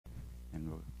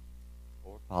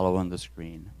follow on the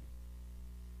screen.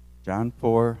 John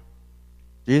 4,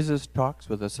 Jesus talks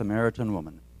with a Samaritan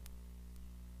woman.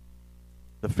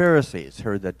 The Pharisees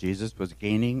heard that Jesus was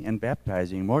gaining and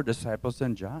baptizing more disciples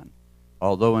than John,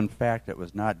 although in fact it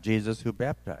was not Jesus who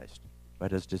baptized,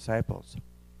 but his disciples.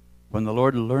 When the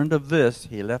Lord learned of this,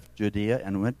 he left Judea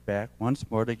and went back once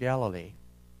more to Galilee.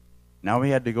 Now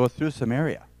he had to go through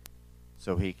Samaria.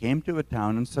 So he came to a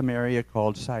town in Samaria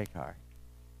called Sychar,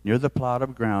 near the plot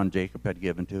of ground Jacob had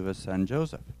given to his son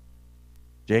Joseph.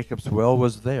 Jacob's well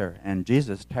was there, and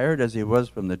Jesus, tired as he was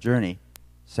from the journey,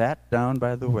 sat down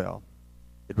by the well.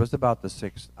 It was about the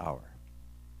 6th hour.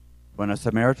 When a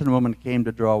Samaritan woman came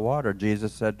to draw water,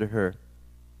 Jesus said to her,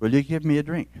 "Will you give me a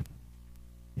drink?"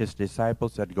 His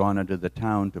disciples had gone into the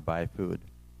town to buy food.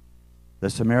 The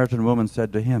Samaritan woman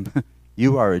said to him,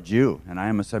 "You are a Jew, and I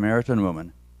am a Samaritan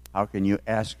woman. How can you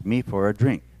ask me for a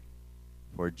drink?"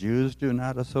 For Jews do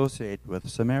not associate with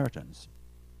Samaritans.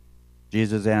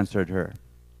 Jesus answered her,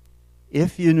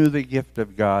 "If you knew the gift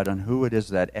of God and who it is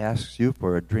that asks you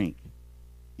for a drink,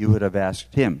 you would have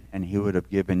asked him, and he would have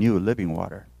given you living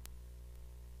water."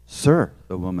 "Sir,"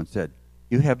 the woman said,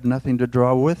 "you have nothing to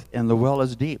draw with, and the well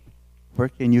is deep. Where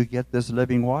can you get this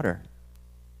living water?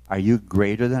 Are you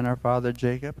greater than our father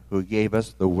Jacob, who gave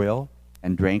us the well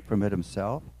and drank from it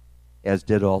himself, as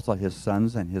did also his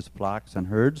sons and his flocks and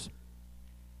herds?"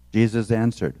 Jesus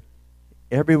answered,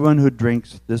 "Everyone who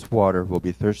drinks this water will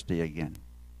be thirsty again.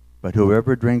 But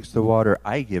whoever drinks the water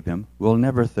I give him will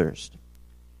never thirst.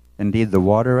 Indeed, the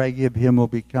water I give him will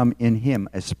become in him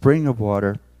a spring of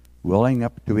water welling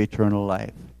up to eternal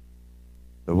life."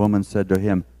 The woman said to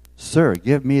him, "Sir,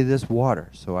 give me this water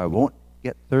so I won't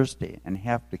get thirsty and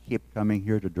have to keep coming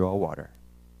here to draw water."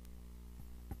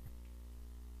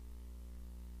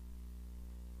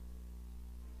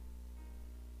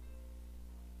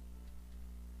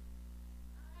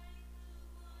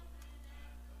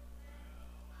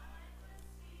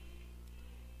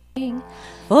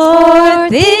 For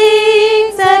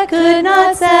things that could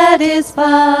not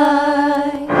satisfy.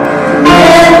 And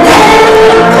then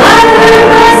I heard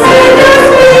my Savior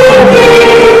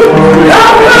speaking,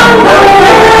 "Come from the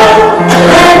well,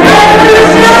 and never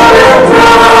shall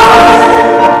withdraw.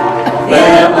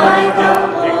 Fill my cup,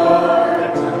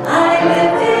 Lord, I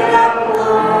lift it up,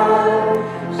 Lord.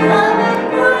 Come and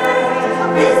quench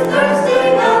this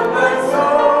thirsting of my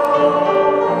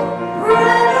soul.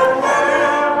 Bread of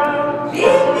heaven,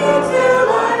 feed me till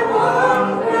I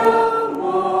want no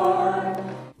more.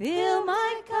 Fill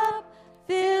my cup,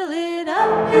 fill it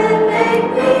up, and make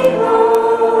me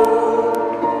whole."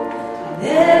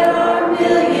 There are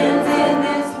millions in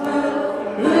this world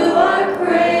who are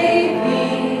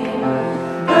craving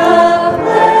the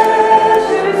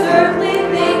pleasures earthly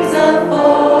things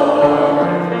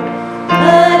afford,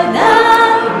 but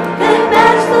none can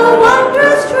match the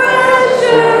wondrous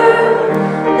treasure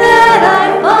that I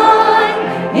find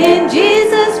in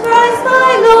Jesus Christ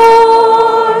my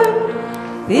Lord.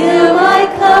 Fill my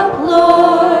cup,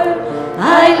 Lord,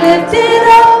 I lift it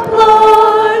up,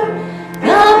 Lord.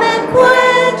 Come and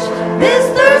quench this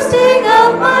thirsting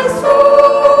of my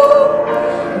soul.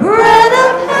 Bread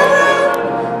of heaven,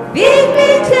 feed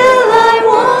me till I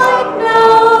want no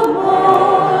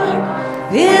more.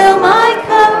 Fill my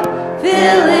cup,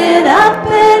 fill it up,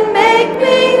 and make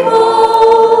me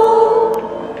whole.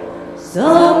 So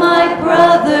my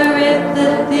brother, if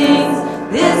the things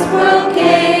this world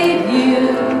gave you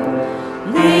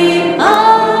leave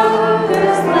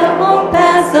others that won't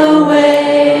pass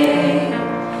away,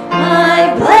 my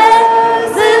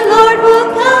blessed Lord will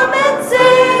come and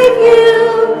save you.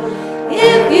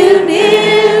 If you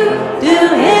kneel to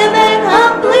him and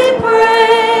humbly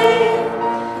pray,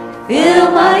 fill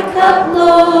my cup,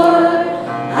 Lord,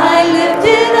 I lift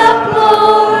it up,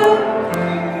 Lord.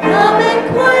 Come and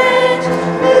quench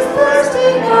this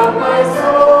thirsting of my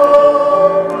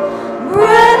soul.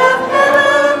 Bread of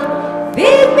heaven,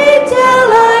 feed me till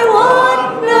I want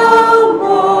no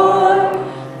more.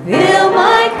 Fill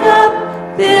my cup,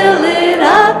 fill it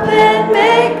up, and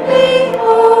make me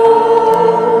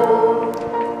whole.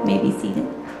 May be seated.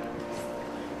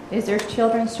 Is there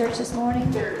children's church this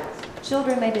morning?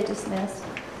 Children may be dismissed.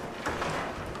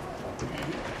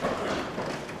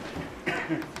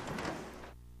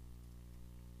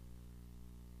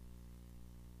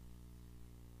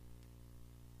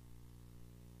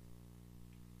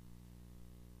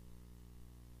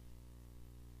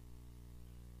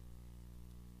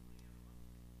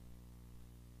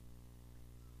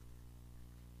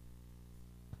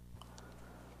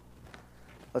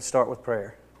 Let's start with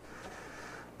prayer.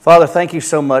 Father, thank you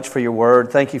so much for your word.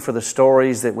 Thank you for the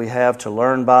stories that we have to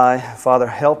learn by. Father,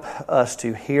 help us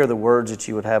to hear the words that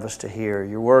you would have us to hear.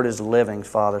 Your word is living,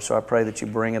 Father, so I pray that you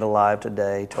bring it alive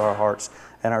today to our hearts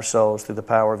and our souls through the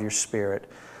power of your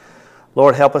Spirit.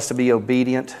 Lord, help us to be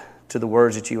obedient to the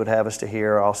words that you would have us to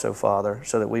hear also, Father,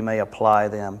 so that we may apply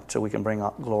them so we can bring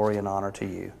glory and honor to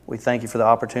you. We thank you for the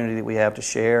opportunity that we have to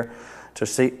share,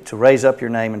 to raise up your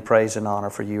name in praise and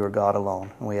honor, for you are God alone.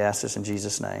 And we ask this in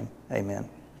Jesus' name. Amen.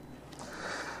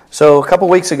 So a couple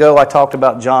weeks ago, I talked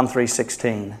about John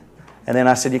 3:16. And then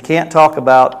I said, you can't talk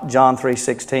about John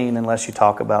 3:16 unless you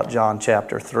talk about John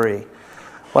chapter 3.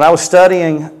 When I was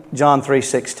studying John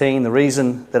 3:16, the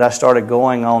reason that I started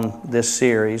going on this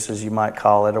series, as you might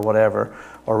call it, or whatever,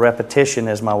 or repetition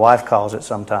as my wife calls it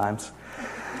sometimes,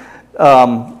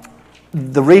 the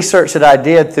research that I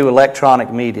did through electronic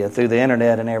media, through the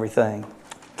internet and everything,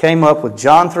 came up with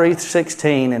John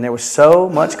 3:16, and there was so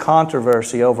much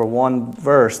controversy over one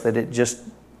verse that it just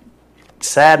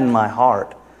saddened my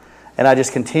heart. And I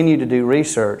just continued to do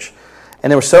research.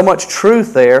 And there was so much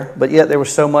truth there, but yet there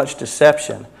was so much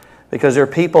deception. Because there are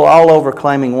people all over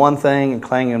claiming one thing and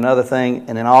claiming another thing,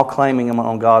 and then all claiming them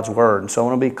on God's Word. And so I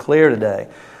want to be clear today.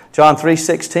 John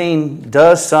 3:16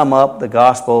 does sum up the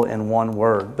gospel in one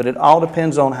word, but it all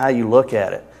depends on how you look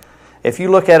at it. If you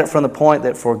look at it from the point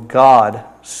that for God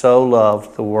so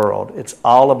loved the world, it's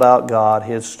all about God,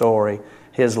 His story,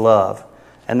 His love,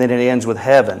 and then it ends with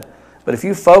heaven. But if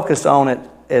you focus on it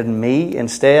in me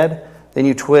instead, then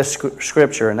you twist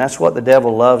Scripture, and that's what the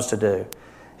devil loves to do.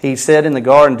 He said in the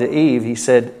garden to Eve, he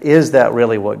said, is that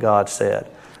really what God said?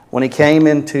 When he came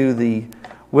into the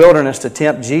wilderness to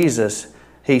tempt Jesus,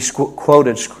 he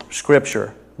quoted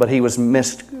Scripture, but he was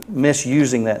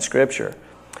misusing that Scripture.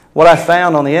 What I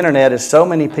found on the internet is so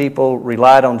many people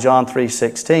relied on John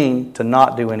 3:16 to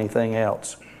not do anything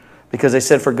else. Because they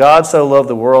said, for God so loved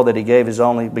the world that He gave His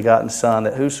only begotten Son,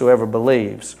 that whosoever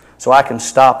believes. So I can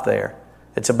stop there.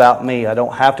 It's about me. I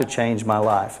don't have to change my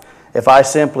life. If I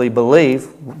simply believe,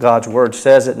 God's Word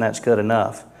says it, and that's good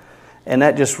enough. And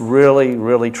that just really,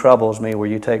 really troubles me, where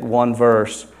you take one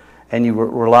verse and you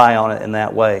rely on it in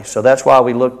that way. So that's why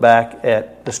we look back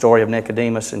at the story of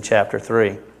Nicodemus in chapter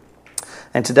 3.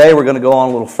 And today we're going to go on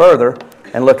a little further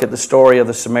and look at the story of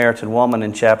the Samaritan woman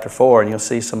in chapter 4, and you'll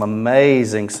see some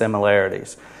amazing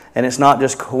similarities. And it's not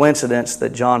just coincidence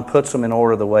that John puts them in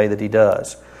order the way that he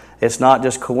does. It's not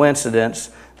just coincidence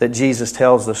that Jesus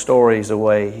tells the stories the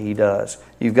way He does.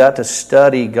 You've got to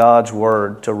study God's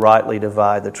Word to rightly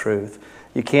divide the truth.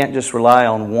 You can't just rely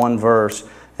on one verse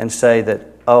and say that,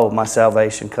 oh, my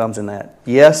salvation comes in that.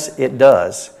 Yes, it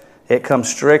does. It comes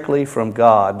strictly from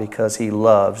God because He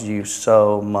loves you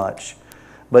so much.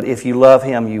 But if you love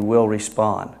Him, you will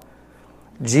respond.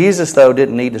 Jesus, though,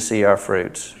 didn't need to see our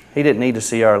fruits. He didn't need to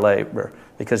see our labor.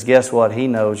 Because guess what? He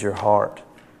knows your heart.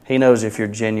 He knows if you're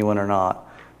genuine or not.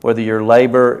 Whether your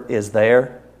labor is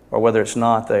there or whether it's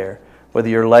not there. Whether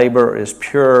your labor is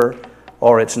pure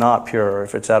or it's not pure,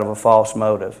 if it's out of a false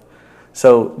motive.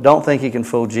 So don't think you can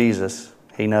fool Jesus.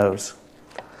 He knows.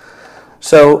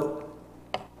 So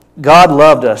God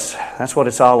loved us. That's what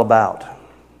it's all about.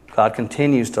 God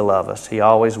continues to love us. He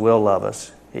always will love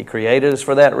us. He created us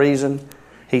for that reason.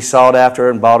 He sought after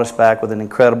and bought us back with an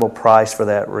incredible price for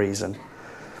that reason.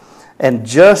 And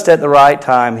just at the right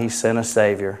time, He sent a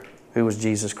Savior, who was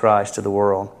Jesus Christ, to the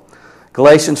world.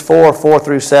 Galatians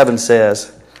 4:4-7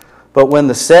 says, but when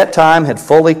the set time had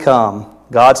fully come,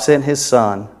 God sent His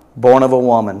Son, born of a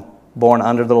woman, born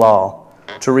under the law,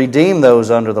 to redeem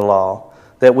those under the law,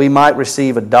 that we might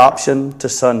receive adoption to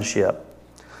sonship.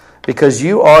 Because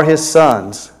you are His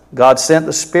sons, God sent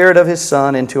the Spirit of His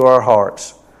Son into our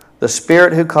hearts, the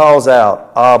Spirit who calls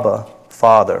out, Abba,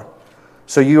 Father.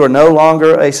 So you are no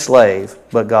longer a slave,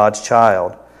 but God's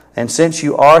child. And since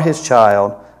you are His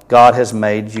child, God has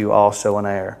made you also an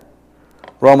heir.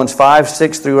 Romans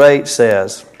 5:6-8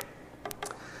 says,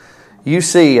 you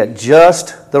see, at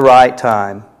just the right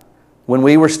time, when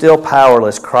we were still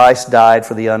powerless, Christ died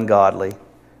for the ungodly.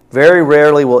 Very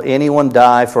rarely will anyone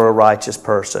die for a righteous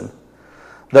person,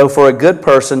 though for a good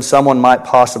person someone might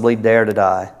possibly dare to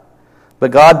die.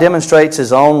 But God demonstrates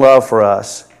His own love for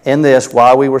us. In this,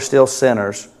 while we were still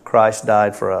sinners, Christ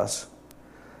died for us.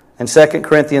 And 2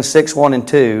 Corinthians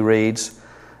 6:1-2 reads,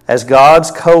 as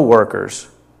God's co-workers,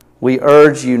 we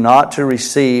urge you not to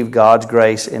receive God's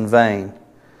grace in vain.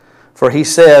 For He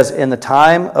says, in the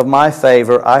time of my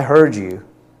favor I heard you,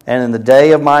 and in the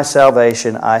day of my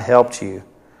salvation I helped you.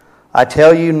 I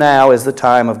tell you, now is the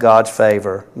time of God's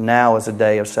favor. Now is the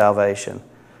day of salvation.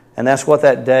 And that's what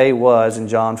that day was in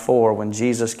John 4 when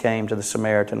Jesus came to the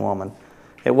Samaritan woman.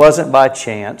 It wasn't by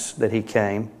chance that He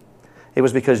came. It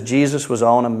was because Jesus was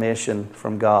on a mission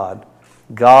from God.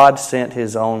 God sent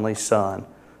His only Son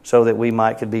so that we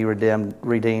could be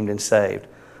redeemed and saved.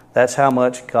 That's how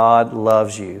much God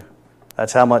loves you.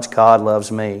 That's how much God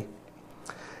loves me.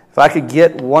 If I could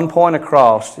get one point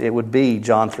across, it would be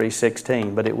John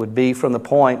 3:16, but it would be from the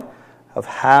point of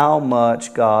how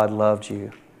much God loved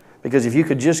you. Because if you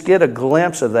could just get a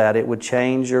glimpse of that, it would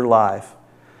change your life.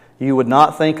 You would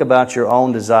not think about your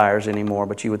own desires anymore,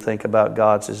 but you would think about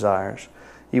God's desires.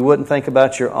 You wouldn't think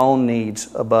about your own needs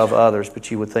above others,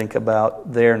 but you would think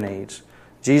about their needs.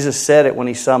 Jesus said it when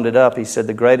He summed it up. He said,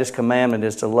 the greatest commandment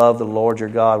is to love the Lord your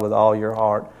God with all your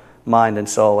heart, mind, and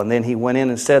soul. And then He went in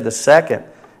and said the second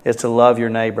is to love your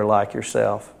neighbor like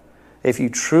yourself. If you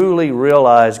truly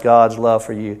realize God's love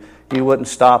for you, you wouldn't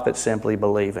stop at simply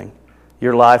believing.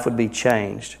 Your life would be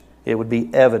changed. It would be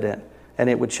evident, and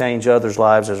it would change others'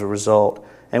 lives as a result.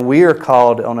 And we are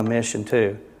called on a mission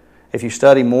too. If you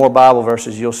study more Bible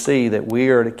verses, you'll see that we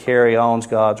are to carry on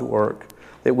God's work,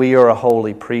 that we are a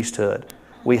holy priesthood.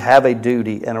 We have a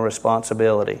duty and a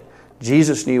responsibility.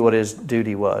 Jesus knew what His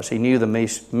duty was. He knew the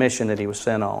mission that He was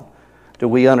sent on. Do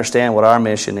we understand what our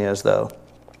mission is, though?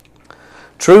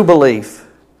 True belief,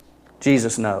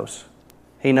 Jesus knows.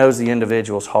 He knows the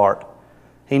individual's heart.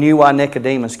 He knew why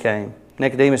Nicodemus came.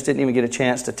 Nicodemus didn't even get a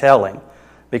chance to tell him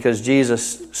because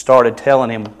Jesus started telling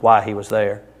him why He was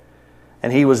there.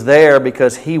 And He was there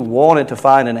because He wanted to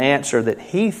find an answer that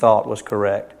He thought was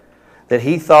correct, that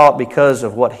He thought because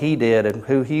of what He did and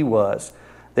who He was,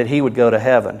 that He would go to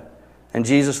heaven. And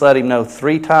Jesus let him know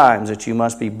 3 times that you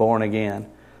must be born again.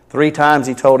 3 times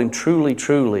He told him truly,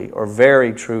 truly, or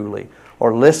very truly,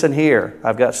 or listen here,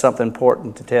 I've got something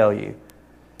important to tell you.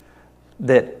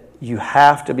 That you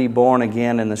have to be born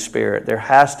again in the Spirit. There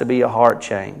has to be a heart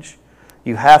change.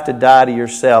 You have to die to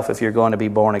yourself if you're going to be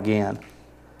born again.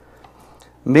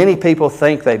 Many people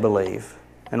think they believe,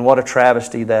 and what a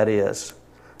travesty that is.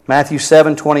 Matthew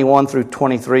 7:21 through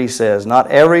 23 says, not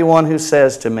everyone who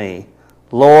says to me,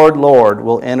 Lord, Lord,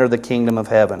 will enter the kingdom of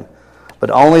heaven,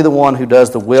 but only the one who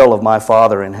does the will of my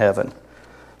Father in heaven.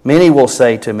 Many will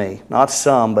say to me, not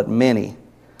some, but many,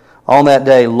 on that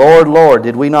day, Lord, Lord,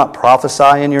 did we not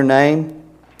prophesy in your name,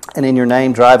 and in your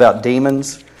name drive out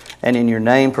demons, and in your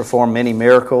name perform many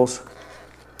miracles?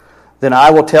 Then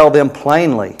I will tell them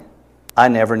plainly, I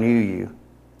never knew you.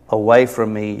 Away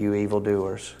from me, you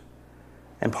evildoers.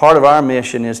 And part of our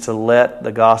mission is to let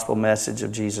the gospel message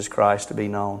of Jesus Christ to be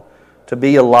known, to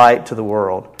be a light to the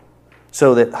world,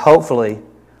 so that hopefully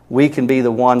we can be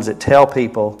the ones that tell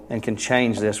people and can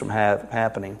change this from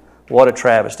happening. What a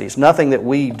travesty. It's nothing that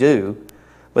we do,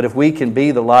 but if we can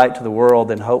be the light to the world,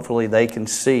 then hopefully they can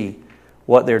see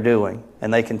what they're doing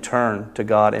and they can turn to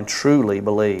God and truly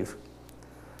believe.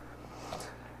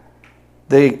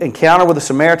 The encounter with the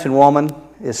Samaritan woman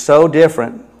is so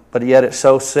different, but yet it's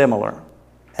so similar.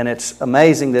 And it's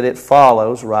amazing that it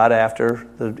follows right after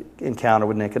the encounter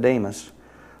with Nicodemus.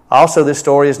 Also, this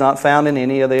story is not found in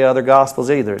any of the other Gospels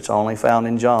either. It's only found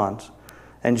in John's.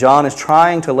 And John is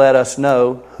trying to let us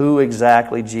know who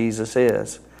exactly Jesus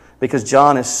is. Because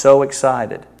John is so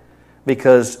excited.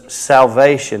 Because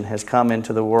salvation has come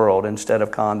into the world instead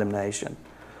of condemnation.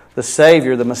 The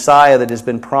Savior, the Messiah that has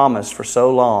been promised for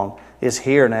so long, is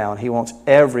here now. And He wants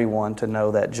everyone to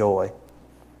know that joy.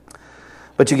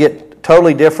 But you get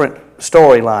totally different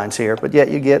storylines here, but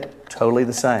yet you get totally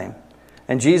the same.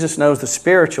 And Jesus knows the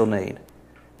spiritual need.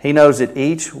 He knows that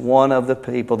each one of the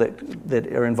people that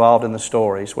are involved in the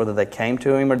stories, whether they came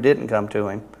to Him or didn't come to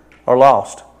Him, are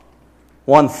lost.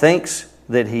 One thinks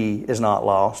that he is not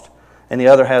lost, and the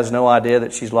other has no idea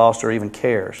that she's lost or even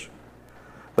cares.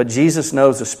 But Jesus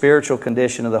knows the spiritual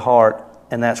condition of the heart,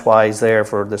 and that's why He's there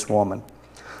for this woman.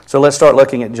 So let's start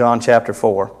looking at John chapter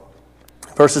 4.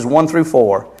 Verses 1 through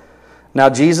 4. Now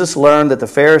Jesus learned that the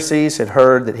Pharisees had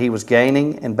heard that He was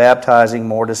gaining and baptizing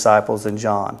more disciples than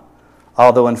John,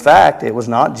 although in fact it was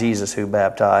not Jesus who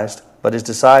baptized, but His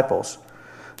disciples.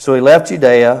 So He left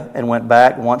Judea and went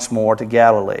back once more to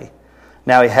Galilee.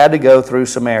 Now He had to go through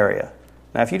Samaria.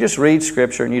 Now if you just read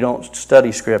Scripture and you don't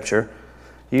study Scripture,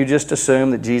 you just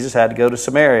assume that Jesus had to go to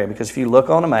Samaria, because if you look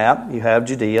on a map, you have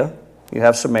Judea, you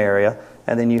have Samaria,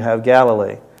 and then you have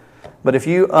Galilee. But if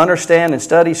you understand and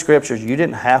study Scriptures, you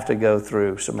didn't have to go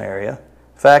through Samaria.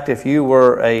 In fact, if you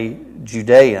were a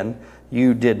Judean,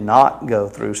 you did not go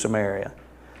through Samaria.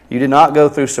 You did not go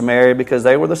through Samaria because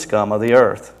they were the scum of the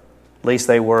earth. At least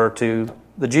they were to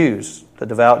the Jews, the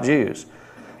devout Jews.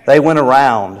 They went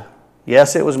around.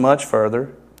 Yes, it was much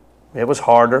further. It was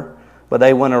harder. But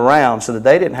they went around so that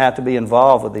they didn't have to be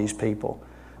involved with these people,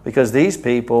 because these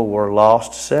people were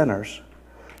lost sinners.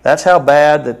 That's how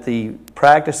bad that the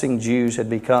practicing Jews had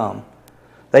become.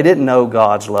 They didn't know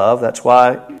God's love. That's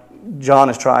why John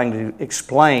is trying to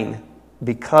explain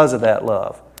because of that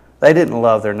love. They didn't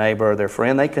love their neighbor or their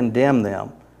friend. They condemned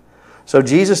them. So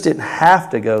Jesus didn't have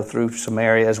to go through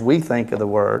Samaria as we think of the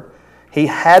word. He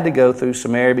had to go through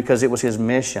Samaria because it was his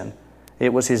mission.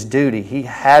 It was his duty. He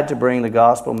had to bring the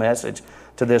gospel message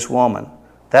to this woman.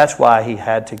 That's why he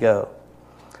had to go.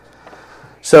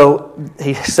 So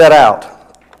he set out.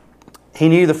 He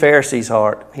knew the Pharisees'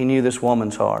 heart. He knew this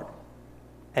woman's heart.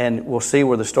 And we'll see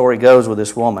where the story goes with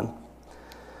this woman.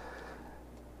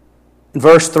 In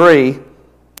verse 3, it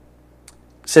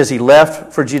says he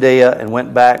left for Judea and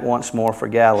went back once more for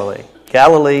Galilee.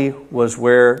 Galilee was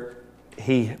where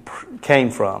he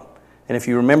came from. And if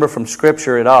you remember from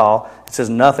Scripture at all, it says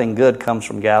nothing good comes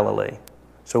from Galilee.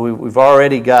 So we've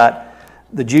already got,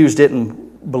 the Jews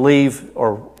didn't believe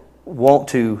or want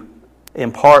to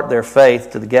impart their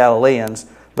faith to the Galileans,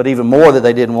 but even more that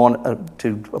they didn't want to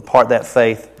impart that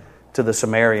faith to the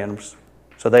Samaritans.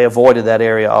 So they avoided that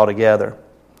area altogether.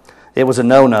 It was a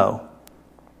no-no.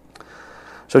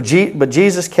 But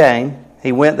Jesus came,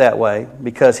 he went that way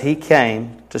because he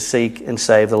came to seek and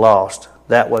save the lost.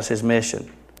 That was his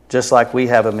mission, just like we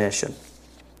have a mission.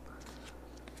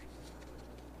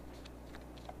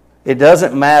 It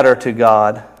doesn't matter to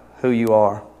God who you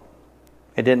are.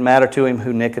 It didn't matter to him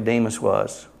who Nicodemus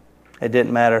was. It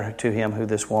didn't matter to him who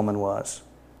this woman was.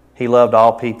 He loved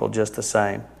all people just the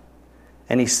same.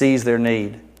 And he sees their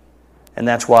need. And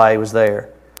that's why he was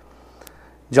there.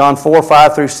 John 4,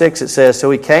 5 through 6, it says, So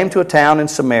he came to a town in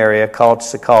Samaria called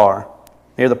Sychar,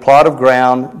 near the plot of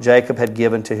ground Jacob had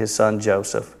given to his son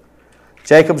Joseph.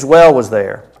 Jacob's well was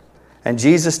there. And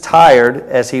Jesus, tired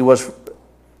as he was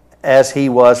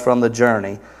from the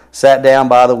journey, sat down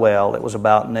by the well. It was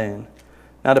about noon.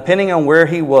 Now, depending on where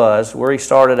he was, where he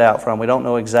started out from, we don't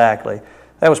know exactly.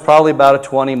 That was probably about a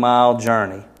 20-mile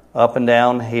journey, up and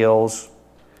down hills.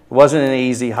 It wasn't an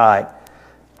easy hike.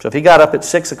 So if he got up at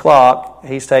 6 o'clock,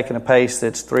 he's taking a pace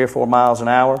that's 3 or 4 miles an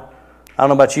hour. I don't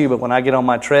know about you, but when I get on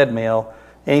my treadmill,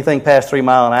 anything past 3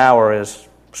 miles an hour is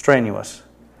strenuous.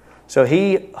 So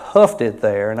he hoofed it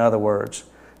there, in other words,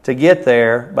 to get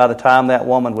there by the time that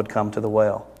woman would come to the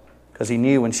well, because he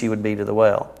knew when she would be to the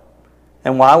well.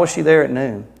 And why was she there at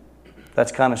noon?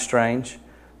 That's kind of strange.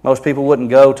 Most people wouldn't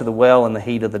go to the well in the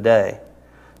heat of the day.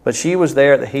 But she was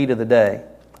there at the heat of the day.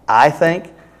 I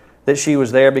think that she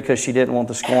was there because she didn't want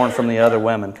the scorn from the other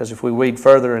women. Because if we read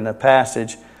further in the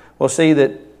passage, we'll see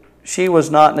that she was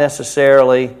not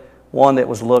necessarily one that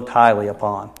was looked highly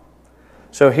upon.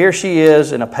 So here she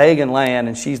is in a pagan land,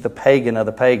 and she's the pagan of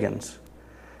the pagans.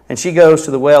 And she goes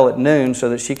to the well at noon so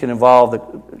that she can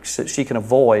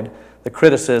avoid the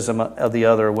criticism of the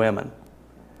other women.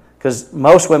 Because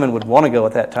most women would want to go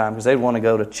at that time because they'd want to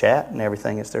go to chat and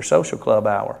everything. It's their social club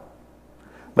hour.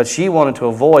 But she wanted to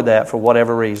avoid that for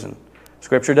whatever reason.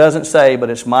 Scripture doesn't say, but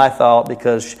it's my thought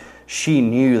because she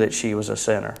knew that she was a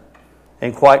sinner.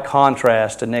 In quite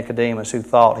contrast to Nicodemus, who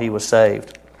thought he was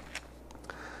saved.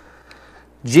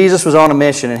 Jesus was on a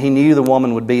mission, and he knew the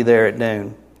woman would be there at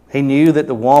noon. He knew that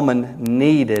the woman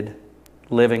needed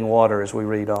living water, as we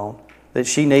read on. That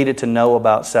she needed to know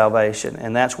about salvation.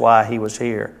 And that's why he was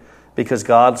here. Because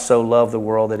God so loved the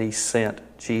world that he sent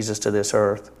Jesus to this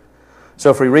earth. So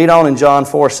if we read on in John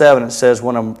 4, 7, it says,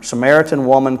 When a Samaritan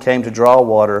woman came to draw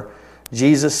water,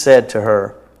 Jesus said to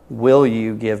her, Will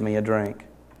you give me a drink?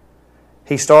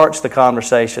 He starts the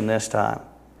conversation this time.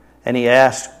 And he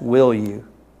asks, Will you?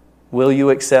 Will you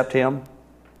accept him?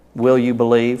 Will you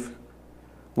believe?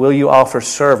 Will you offer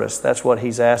service? That's what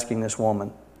he's asking this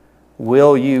woman.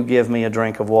 Will you give me a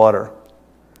drink of water?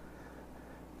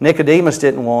 Nicodemus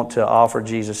didn't want to offer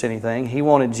Jesus anything. He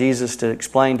wanted Jesus to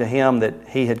explain to him that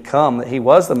he had come, that he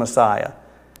was the Messiah.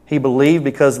 He believed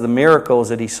because of the miracles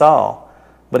that he saw.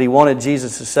 But he wanted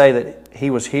Jesus to say that he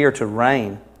was here to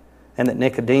reign and that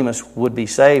Nicodemus would be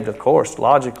saved. Of course,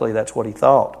 logically, that's what he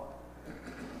thought.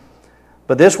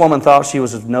 But this woman thought she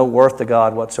was of no worth to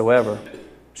God whatsoever.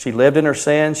 She lived in her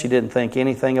sin. She didn't think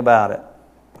anything about it.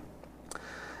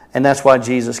 And that's why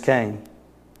Jesus came.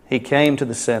 He came to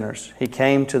the sinners. He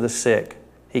came to the sick.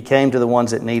 He came to the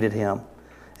ones that needed him.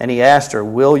 And he asked her,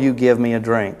 Will you give me a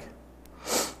drink?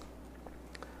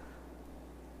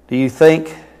 Do you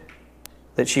think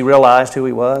that she realized who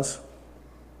he was?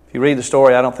 If you read the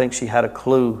story, I don't think she had a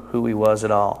clue who he was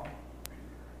at all.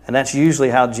 And that's usually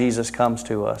how Jesus comes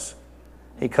to us.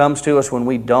 He comes to us when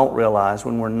we don't realize,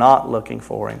 when we're not looking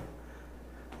for him.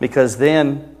 Because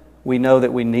then we know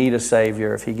that we need a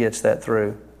Savior if he gets that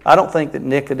through. I don't think that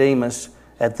Nicodemus,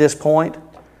 at this point,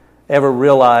 ever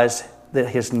realized that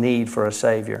his need for a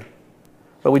Savior.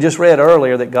 But we just read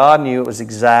earlier that God knew it was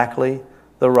exactly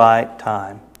the right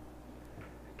time.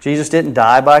 Jesus didn't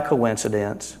die by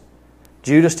coincidence.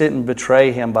 Judas didn't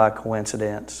betray him by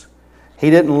coincidence.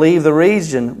 He didn't leave the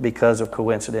region because of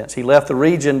coincidence. He left the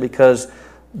region because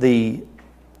the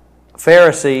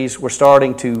Pharisees were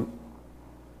starting to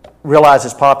realize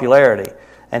his popularity,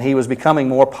 and he was becoming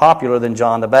more popular than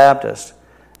John the Baptist.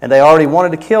 And they already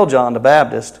wanted to kill John the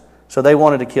Baptist, so they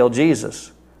wanted to kill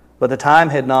Jesus. But the time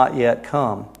had not yet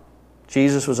come.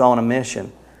 Jesus was on a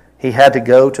mission. He had to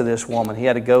go to this woman. He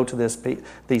had to go to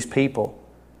these people.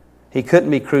 He couldn't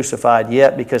be crucified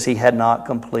yet because he had not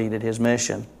completed his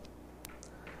mission.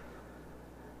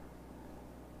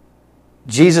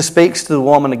 Jesus speaks to the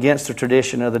woman against the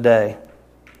tradition of the day.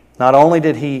 Not only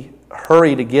did he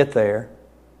hurry to get there,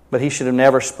 but he should have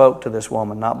never spoke to this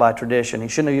woman, not by tradition. He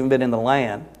shouldn't have even been in the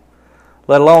land.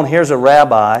 Let alone, here's a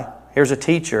rabbi, here's a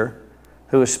teacher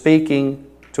who is speaking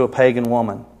to a pagan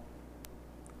woman.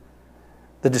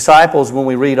 The disciples, when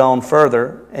we read on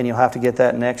further, and you'll have to get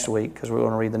that next week because we're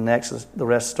going to read the rest of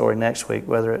the story next week,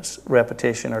 whether it's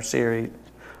repetition or series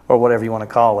or whatever you want to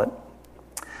call it.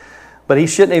 But he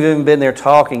shouldn't have even been there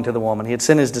talking to the woman. He had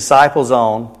sent his disciples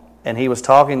on, and he was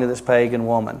talking to this pagan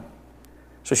woman.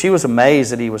 So she was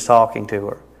amazed that he was talking to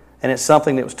her. And it's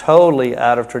something that was totally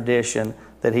out of tradition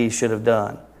that he should have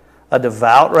done. A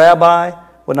devout rabbi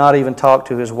would not even talk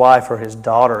to his wife or his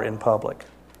daughter in public.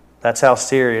 That's how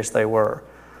serious they were.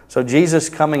 So Jesus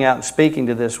coming out and speaking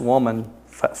to this woman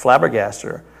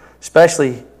flabbergasted her,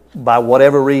 especially by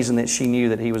whatever reason that she knew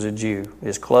that he was a Jew.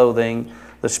 His clothing,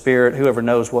 the spirit, whoever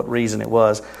knows what reason it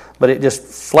was. But it just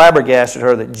flabbergasted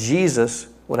her that Jesus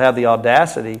would have the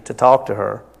audacity to talk to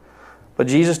her. But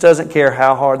Jesus doesn't care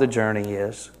how hard the journey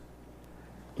is.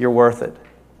 You're worth it.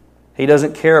 He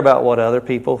doesn't care about what other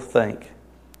people think.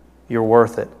 You're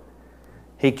worth it.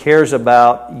 He cares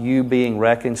about you being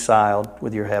reconciled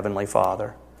with your Heavenly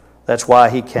Father. That's why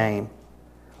He came.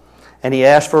 And He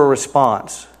asked for a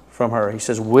response from her. He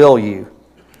says, "Will you?"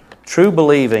 True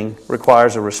believing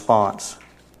requires a response.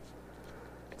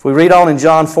 If we read on in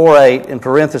John 4:8, in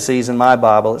parentheses in my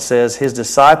Bible, it says, His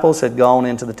disciples had gone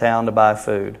into the town to buy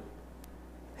food.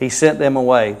 He sent them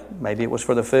away. Maybe it was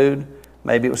for the food.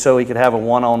 Maybe it was so He could have a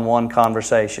one-on-one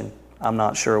conversation. I'm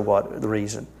not sure what the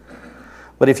reason.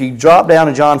 But if you drop down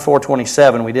to John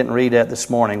 4:27, we didn't read that this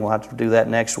morning. We'll have to do that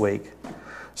next week.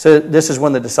 So this is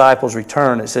when the disciples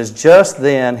returned. It says, just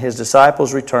then His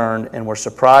disciples returned and were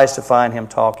surprised to find Him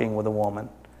talking with a woman,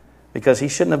 because He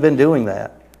shouldn't have been doing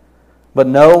that. But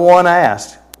no one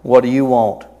asked, "What do you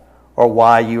want?" or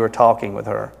why you are talking with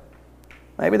her.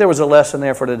 Maybe there was a lesson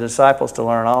there for the disciples to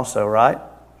learn also, right?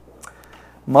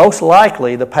 Most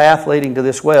likely, the path leading to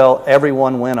this well,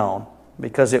 everyone went on,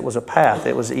 because it was a path.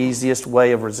 It was the easiest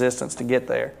way of resistance to get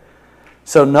there.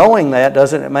 So knowing that,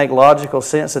 doesn't it make logical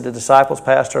sense that the disciples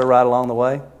passed her right along the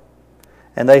way?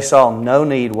 And they saw no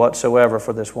need whatsoever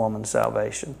for this woman's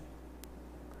salvation.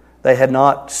 They had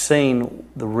not seen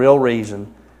the real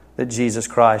reason that Jesus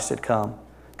Christ had come.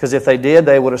 Because if they did,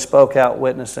 they would have spoke out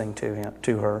witnessing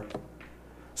to her.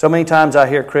 So many times I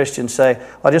hear Christians say,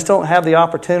 "I just don't have the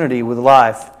opportunity with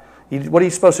life." What are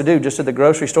you supposed to do? Just at the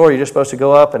grocery store, you're just supposed to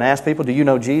go up and ask people, "Do you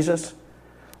know Jesus?"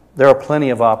 There are plenty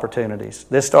of opportunities.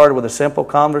 This started with a simple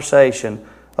conversation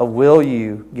of, "Will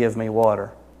you give me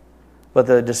water?" But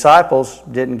the disciples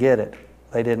didn't get it.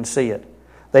 They didn't see it.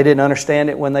 They didn't understand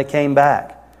it when they came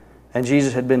back. And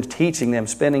Jesus had been teaching them,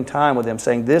 spending time with them,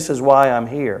 saying, "This is why I'm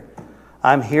here.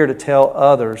 I'm here to tell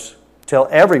others, tell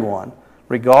everyone,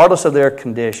 regardless of their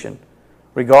condition,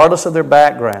 regardless of their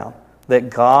background, that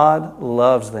God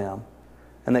loves them,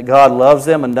 and that God loves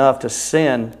them enough to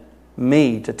send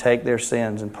me to take their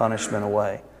sins and punishment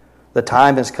away. The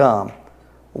time has come.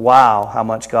 Wow, how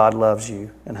much God loves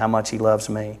you and how much He loves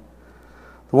me."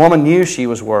 The woman knew she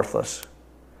was worthless.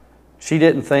 She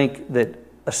didn't think that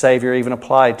a Savior even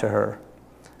applied to her.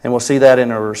 And we'll see that in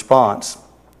her response.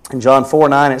 In John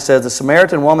 4:9 it says, "The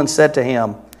Samaritan woman said to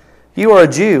Him, 'You are a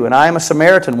Jew, and I am a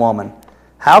Samaritan woman.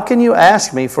 How can you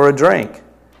ask me for a drink?'"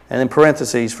 And in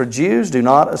parentheses, "For Jews do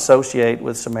not associate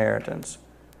with Samaritans."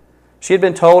 She had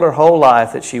been told her whole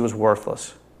life that she was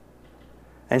worthless.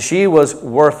 And she was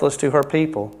worthless to her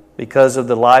people because of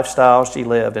the lifestyle she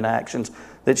lived and actions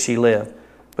that she lived.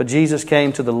 But Jesus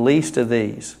came to the least of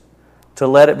these to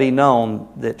let it be known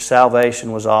that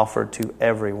salvation was offered to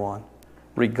everyone,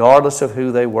 regardless of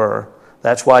who they were.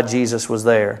 That's why Jesus was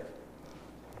there.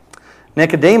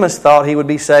 Nicodemus thought he would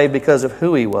be saved because of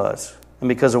who he was and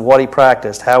because of what he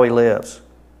practiced, how he lives.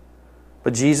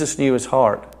 But Jesus knew his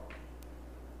heart.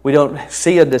 We don't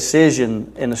see a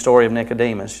decision in the story of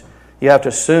Nicodemus. You have to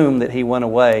assume that he went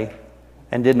away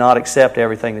and did not accept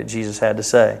everything that Jesus had to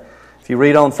say. If you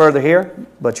read on further here,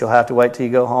 but you'll have to wait till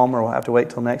you go home, or we'll have to wait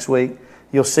till next week,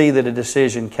 you'll see that a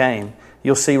decision came.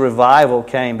 You'll see revival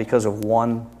came because of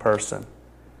one person.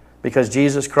 Because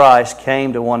Jesus Christ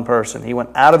came to one person. He went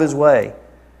out of His way.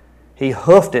 He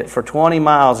hoofed it for 20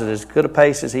 miles at as good a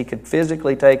pace as He could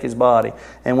physically take His body.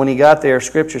 And when He got there,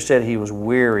 Scripture said He was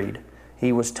wearied.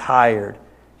 He was tired.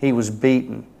 He was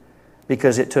beaten.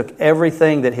 Because it took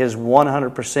everything that His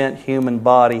 100% human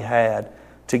body had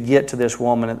to get to this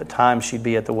woman at the time she'd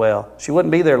be at the well. She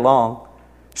wouldn't be there long.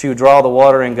 She would draw the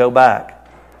water and go back.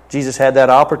 Jesus had that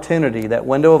opportunity, that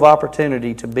window of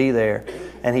opportunity to be there,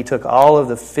 and He took all of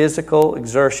the physical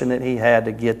exertion that He had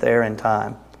to get there in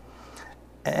time.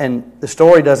 And the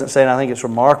story doesn't say, and I think it's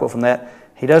remarkable from that,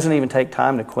 He doesn't even take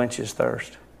time to quench His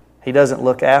thirst. He doesn't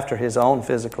look after His own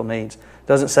physical needs. It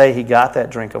doesn't say He got that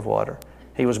drink of water.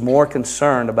 He was more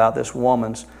concerned about this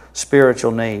woman's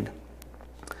spiritual need.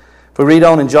 If we read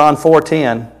on in John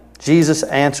 4:10, Jesus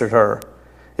answered her,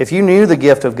 "If you knew the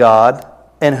gift of God,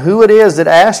 and who it is that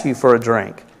asks you for a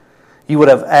drink, you would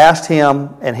have asked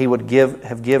Him, and He would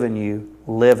have given you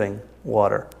living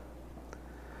water."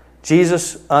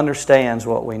 Jesus understands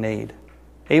what we need,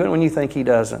 even when you think He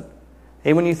doesn't.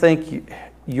 Even when you think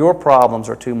your problems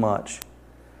are too much,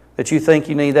 that you think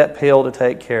you need that pill to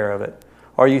take care of it,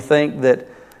 or you think that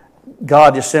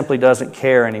God just simply doesn't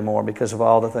care anymore because of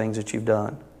all the things that you've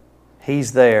done.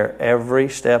 He's there every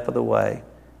step of the way,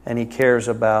 and He cares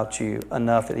about you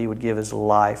enough that He would give His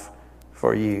life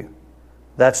for you.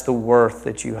 That's the worth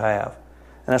that you have.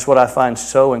 And that's what I find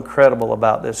so incredible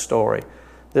about this story.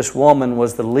 This woman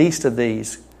was the least of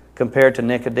these compared to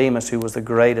Nicodemus, who was the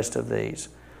greatest of these.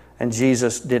 And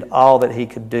Jesus did all that He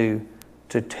could do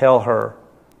to tell her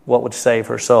what would save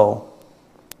her soul.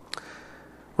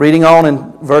 Reading on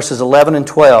in verses 11 and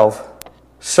 12,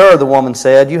 "Sir," the woman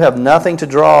said, "you have nothing to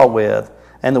draw with,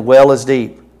 and the well is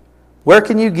deep. Where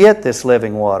can you get this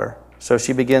living water?" So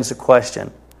she begins to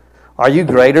question. "Are you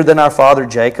greater than our father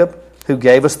Jacob, who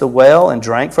gave us the well and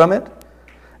drank from it,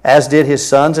 as did his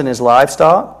sons and his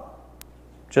livestock?"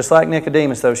 Just like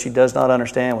Nicodemus, though, she does not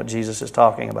understand what Jesus is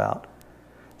talking about.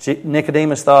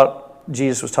 Nicodemus thought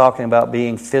Jesus was talking about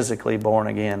being physically born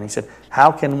again. He said,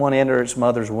 "How can one enter its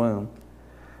mother's womb?"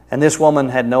 And this woman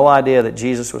had no idea that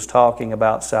Jesus was talking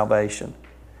about salvation.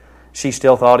 She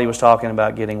still thought He was talking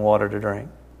about getting water to drink.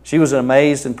 She was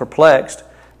amazed and perplexed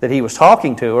that He was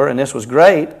talking to her, and this was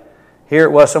great. Here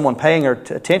it was, someone paying her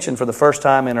attention for the first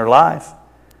time in her life.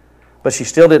 But she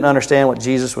still didn't understand what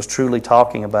Jesus was truly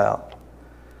talking about.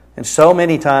 And so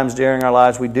many times during our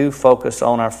lives, we do focus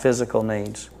on our physical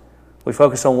needs. We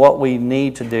focus on what we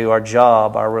need to do, our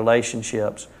job, our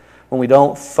relationships, when we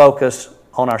don't focus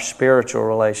on our spiritual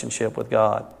relationship with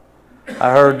God.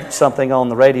 I heard something on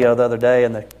the radio the other day,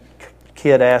 and the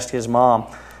kid asked his mom,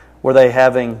 were they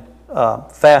having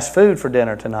fast food for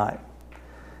dinner tonight?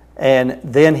 And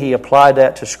then he applied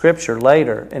that to Scripture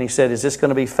later, and he said, is this going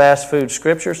to be fast food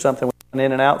Scripture, something we're going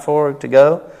in and out for to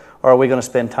go, or are we going to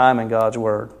spend time in God's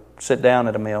Word, sit down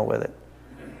at a meal with it?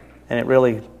 And it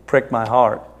really pricked my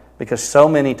heart, because so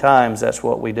many times that's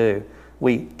what we do.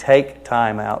 We take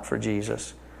time out for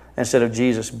Jesus, instead of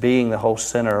Jesus being the whole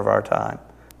center of our time,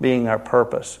 being our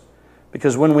purpose.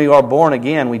 Because when we are born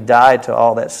again, we died to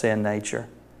all that sin nature.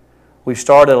 We've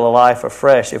started a life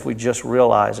afresh if we just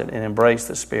realize it and embrace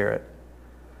the Spirit.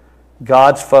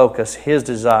 God's focus, His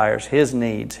desires, His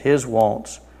needs, His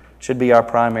wants should be our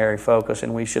primary focus,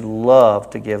 and we should love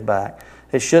to give back.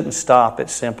 It shouldn't stop at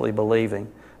simply believing,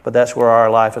 but that's where our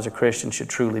life as a Christian should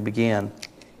truly begin.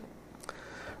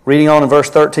 Reading on in verse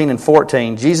 13 and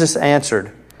 14, Jesus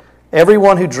answered,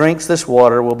 "Everyone who drinks this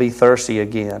water will be thirsty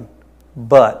again,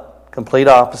 but," complete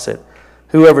opposite,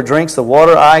 "whoever drinks the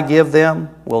water I give them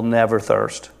will never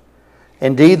thirst.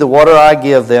 Indeed, the water I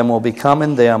give them will become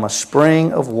in them a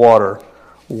spring of water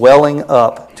welling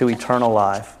up to eternal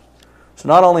life." So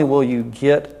not only will you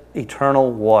get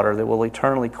eternal water that will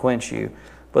eternally quench you,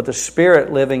 but the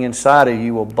Spirit living inside of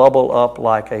you will bubble up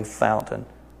like a fountain.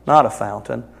 Not a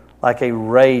fountain, like a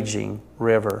raging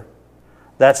river.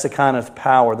 That's the kind of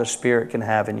power the Spirit can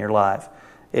have in your life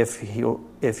if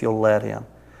you'll let Him.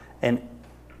 And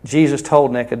Jesus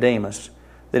told Nicodemus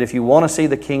that if you want to see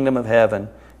the kingdom of heaven,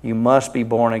 you must be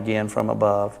born again from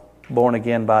above, born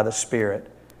again by the Spirit.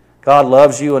 God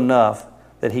loves you enough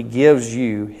that He gives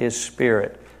you His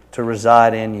Spirit to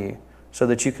reside in you so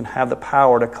that you can have the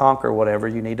power to conquer whatever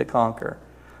you need to conquer.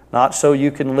 Not so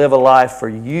you can live a life for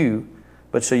you,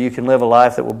 but so you can live a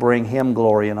life that will bring Him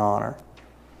glory and honor.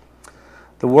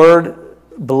 The word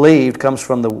believed comes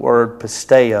from the word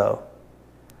pisteo.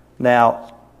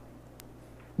 Now,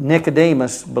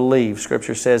 Nicodemus believed.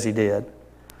 Scripture says he did.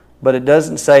 But it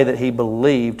doesn't say that he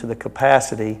believed to the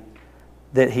capacity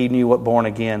that he knew what born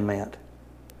again meant.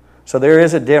 So there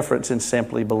is a difference in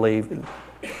simply believing.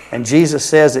 And Jesus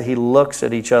says that he looks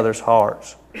at each other's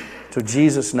hearts. So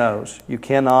Jesus knows. You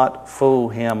cannot fool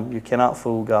him. You cannot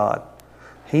fool God.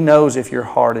 He knows if your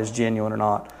heart is genuine or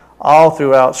not. All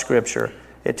throughout Scripture,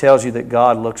 it tells you that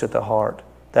God looks at the heart.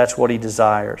 That's what he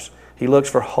desires. He looks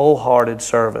for wholehearted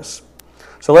service.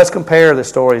 So let's compare the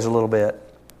stories a little bit.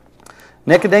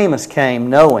 Nicodemus came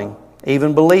knowing,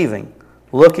 even believing,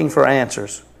 looking for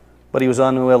answers, but he was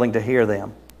unwilling to hear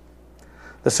them.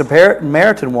 The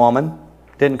Samaritan woman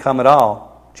didn't come at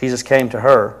all. Jesus came to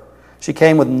her. She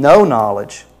came with no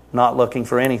knowledge, not looking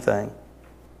for anything.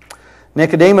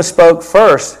 Nicodemus spoke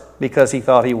first because he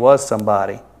thought he was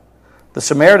somebody. The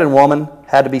Samaritan woman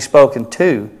had to be spoken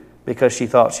to because she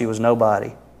thought she was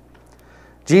nobody.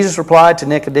 Jesus replied to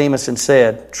Nicodemus and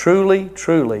said, "Truly,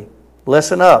 truly,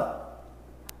 listen up,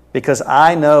 because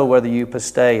I know whether you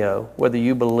pisteo, whether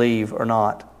you believe or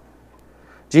not."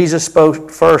 Jesus spoke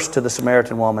first to the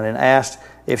Samaritan woman and asked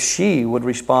if she would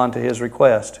respond to his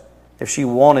request, if she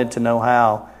wanted to know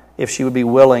how, if she would be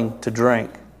willing to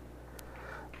drink.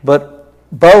 But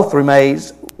both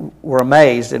were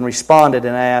amazed and responded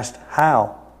and asked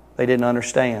how. They didn't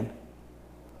understand.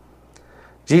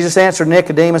 Jesus answered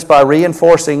Nicodemus by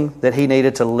reinforcing that he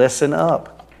needed to listen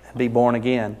up and be born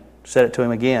again. Said it to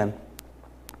him again.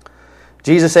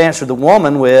 Jesus answered the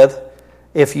woman with,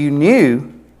 "If you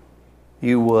knew,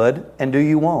 you would, and do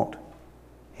you won't?"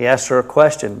 He asked her a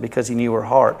question because he knew her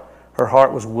heart. Her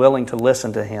heart was willing to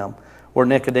listen to him, where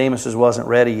Nicodemus's wasn't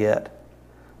ready yet.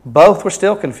 Both were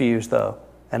still confused, though,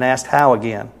 and asked how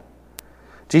again.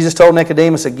 Jesus told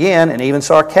Nicodemus again, and even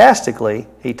sarcastically,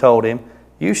 he told him,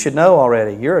 "You should know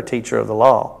already. You're a teacher of the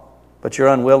law, but you're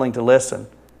unwilling to listen.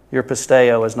 Your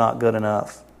pisteo is not good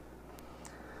enough."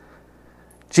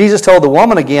 Jesus told the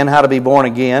woman again how to be born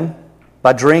again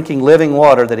by drinking living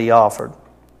water that he offered.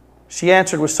 She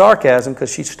answered with sarcasm because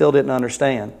she still didn't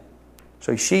understand.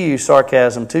 So she used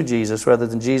sarcasm to Jesus rather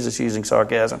than Jesus using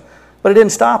sarcasm. But it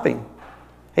didn't stop him.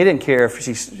 He didn't care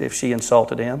if she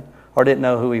insulted him or didn't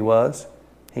know who he was.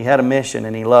 He had a mission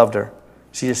and he loved her.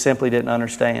 She just simply didn't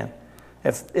understand.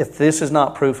 If this is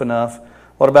not proof enough,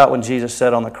 what about when Jesus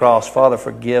said on the cross, "Father,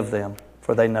 forgive them,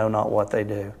 for they know not what they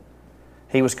do"?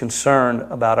 He was concerned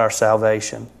about our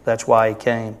salvation. That's why he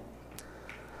came.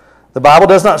 The Bible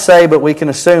does not say, but we can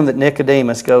assume that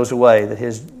Nicodemus goes away, that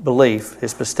his belief,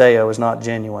 his pisteo, is not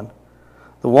genuine.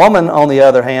 The woman, on the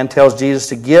other hand, tells Jesus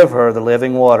to give her the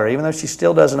living water, even though she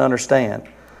still doesn't understand,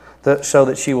 so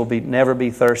that she will never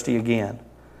be thirsty again.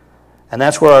 And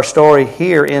that's where our story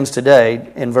here ends today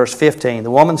in verse 15.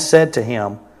 The woman said to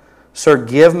him, "Sir,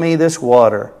 give me this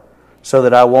water so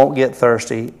that I won't get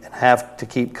thirsty and have to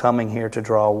keep coming here to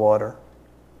draw water."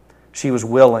 She was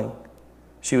willing.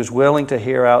 She was willing to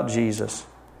hear out Jesus.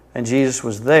 And Jesus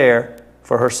was there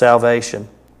for her salvation.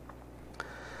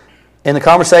 In the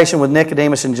conversation with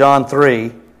Nicodemus in John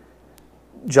 3,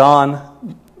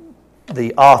 John,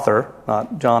 the author,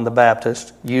 not John the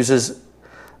Baptist, uses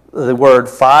the word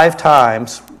 5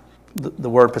 times, the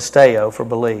word pisteo, for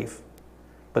believe.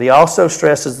 But he also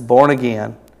stresses born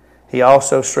again. He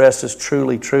also stresses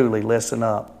truly, truly, listen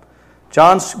up.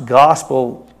 John's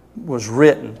gospel was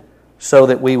written so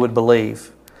that we would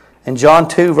believe. In John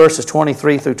 2, verses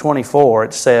 23 through 24,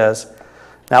 it says,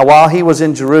 "Now while he was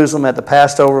in Jerusalem at the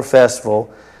Passover festival,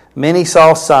 many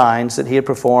saw signs that he had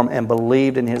performed and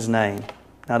believed in his name."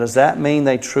 Now does that mean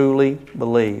they truly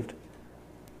believed?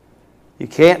 You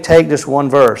can't take this one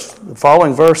verse. The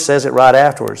following verse says it right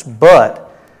afterwards.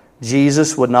 "But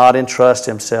Jesus would not entrust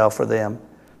himself for them,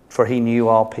 for he knew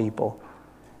all people."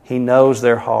 He knows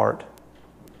their heart.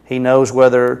 He knows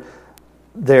whether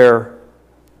their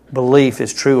belief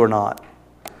is true or not.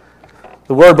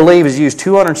 The word believe is used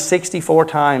 264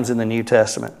 times in the New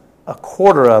Testament. A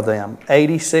quarter of them,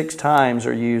 86 times,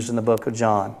 are used in the book of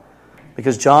John.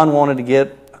 Because John wanted to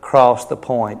get across the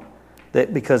point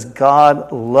that because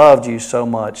God loved you so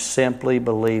much, simply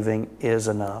believing is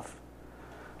enough.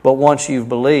 But once you've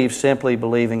believed, simply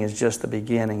believing is just the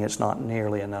beginning. It's not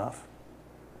nearly enough.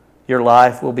 Your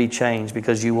life will be changed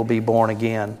because you will be born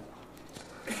again.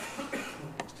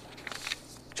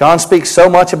 John speaks so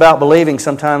much about believing,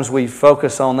 sometimes we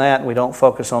focus on that and we don't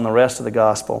focus on the rest of the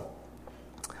gospel.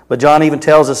 But John even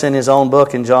tells us in his own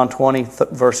book in John 20,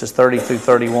 verses 30 through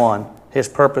 31, his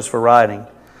purpose for writing.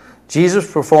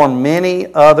 Jesus performed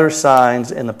many other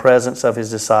signs in the presence of his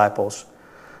disciples,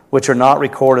 which are not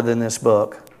recorded in this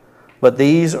book. But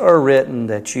these are written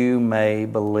that you may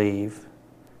believe.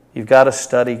 You've got to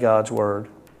study God's Word.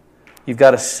 You've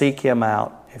got to seek Him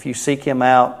out. If you seek Him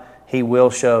out, He will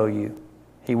show you.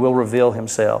 He will reveal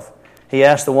Himself. He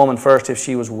asked the woman first if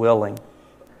she was willing.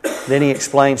 Then He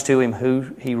explains to him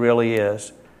who He really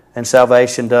is. And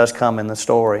salvation does come in the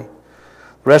story.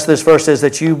 The rest of this verse says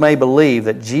that you may believe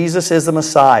that Jesus is the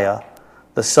Messiah,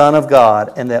 the Son of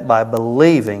God, and that by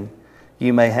believing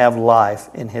you may have life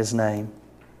in His name.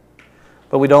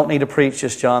 But we don't need to preach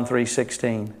just John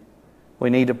 3:16. We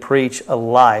need to preach a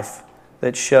life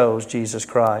that shows Jesus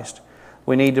Christ.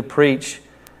 We need to preach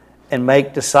and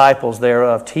make disciples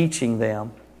thereof, teaching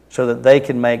them so that they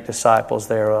can make disciples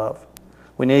thereof.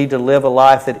 We need to live a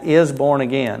life that is born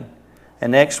again.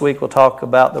 And next week we'll talk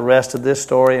about the rest of this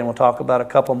story, and we'll talk about a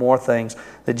couple more things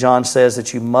that John says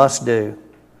that you must do.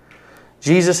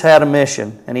 Jesus had a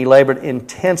mission, and He labored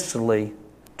intensely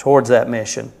towards that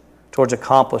mission, towards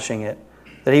accomplishing it,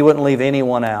 that He wouldn't leave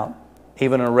anyone out,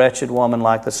 even a wretched woman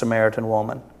like the Samaritan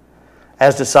woman.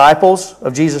 As disciples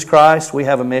of Jesus Christ, we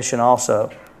have a mission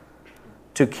also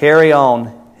to carry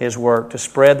on His work, to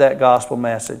spread that gospel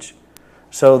message,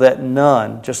 so that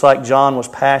none, just like John was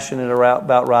passionate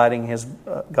about writing his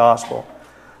gospel,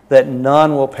 that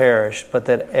none will perish, but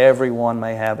that everyone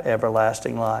may have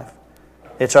everlasting life.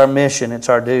 It's our mission, it's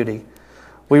our duty.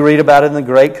 We read about it in the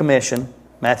Great Commission.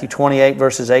 Matthew 28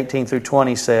 verses 18 through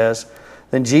 20 says,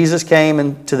 Then Jesus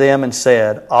came to them and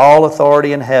said, All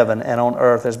authority in heaven and on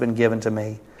earth has been given to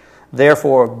me.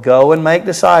 Therefore, go and make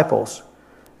disciples.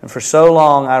 And for so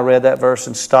long I read that verse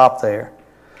and stopped there.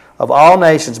 Of all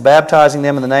nations, baptizing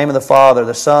them in the name of the Father,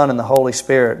 the Son, and the Holy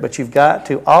Spirit. But you've got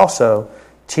to also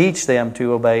teach them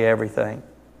to obey everything.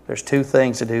 There's two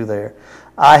things to do there.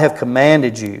 I have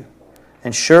commanded you,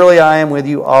 and surely I am with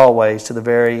you always to the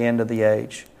very end of the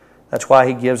age. That's why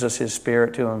He gives us His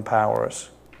Spirit to empower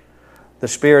us. The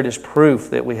Spirit is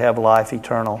proof that we have life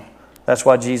eternal. That's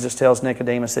why Jesus tells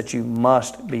Nicodemus that you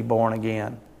must be born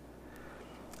again.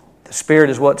 The Spirit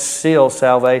is what seals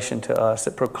salvation to us.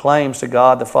 It proclaims to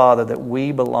God the Father that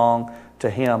we belong to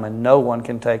Him and no one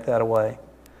can take that away.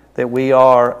 That we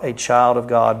are a child of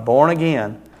God, born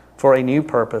again for a new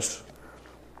purpose.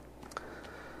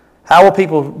 How will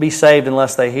people be saved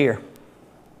unless they hear?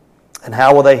 And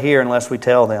how will they hear unless we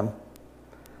tell them?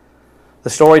 The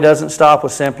story doesn't stop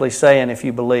with simply saying if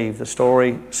you believe. The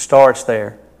story starts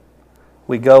there.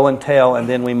 We go and tell, and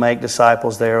then we make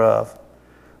disciples thereof.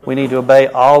 We need to obey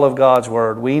all of God's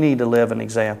Word. We need to live an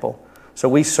example. So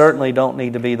we certainly don't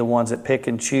need to be the ones that pick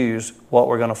and choose what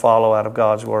we're going to follow out of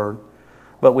God's Word.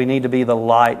 But we need to be the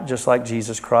light, just like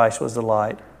Jesus Christ was the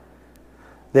light.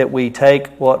 That we take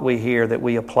what we hear, that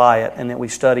we apply it, and that we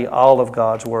study all of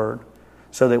God's Word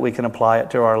so that we can apply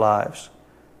it to our lives.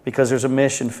 Because there's a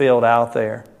mission field out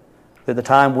there that the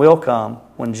time will come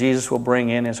when Jesus will bring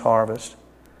in His harvest.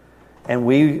 And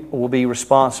we will be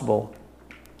responsible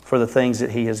for the things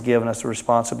that He has given us, the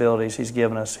responsibilities He's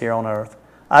given us here on earth.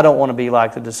 I don't want to be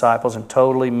like the disciples and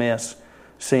totally miss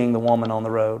seeing the woman on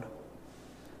the road.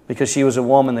 Because she was a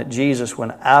woman that Jesus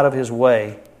went out of His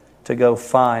way to go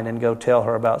find and go tell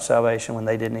her about salvation when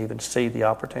they didn't even see the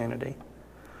opportunity.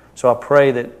 So I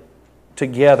pray that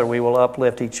together we will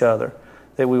uplift each other,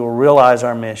 that we will realize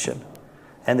our mission,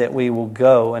 and that we will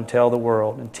go and tell the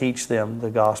world and teach them the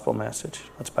gospel message.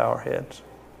 Let's bow our heads.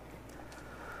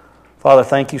 Father,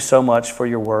 thank You so much for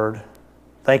Your Word.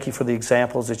 Thank You for the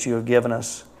examples that You have given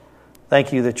us.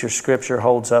 Thank You that Your Scripture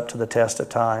holds up to the test of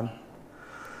time.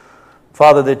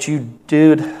 Father, that You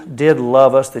did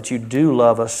love us, that You do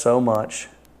love us so much,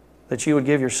 that You would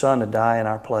give Your Son to die in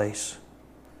our place.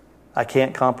 I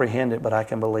can't comprehend it, but I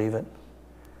can believe it.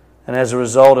 And as a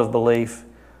result of belief,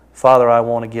 Father, I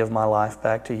want to give my life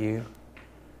back to You.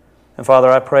 And Father,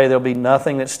 I pray there'll be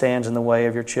nothing that stands in the way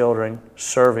of Your children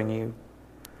serving You,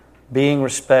 being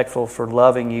respectful for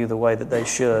loving You the way that they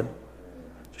should,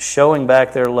 showing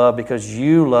back their love because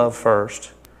You love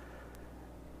first.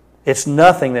 It's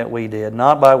nothing that we did,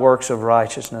 not by works of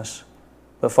righteousness,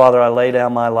 but Father, I lay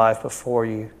down my life before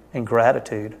You in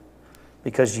gratitude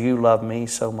because You love me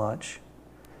so much.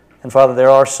 And Father, there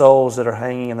are souls that are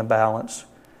hanging in the balance.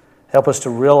 Help us to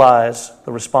realize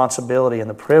the responsibility and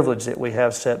the privilege that we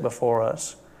have set before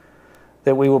us,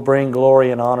 that we will bring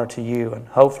glory and honor to You and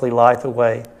hopefully light the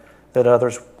way that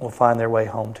others will find their way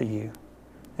home to You.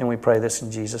 And we pray this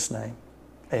in Jesus' name.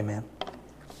 Amen.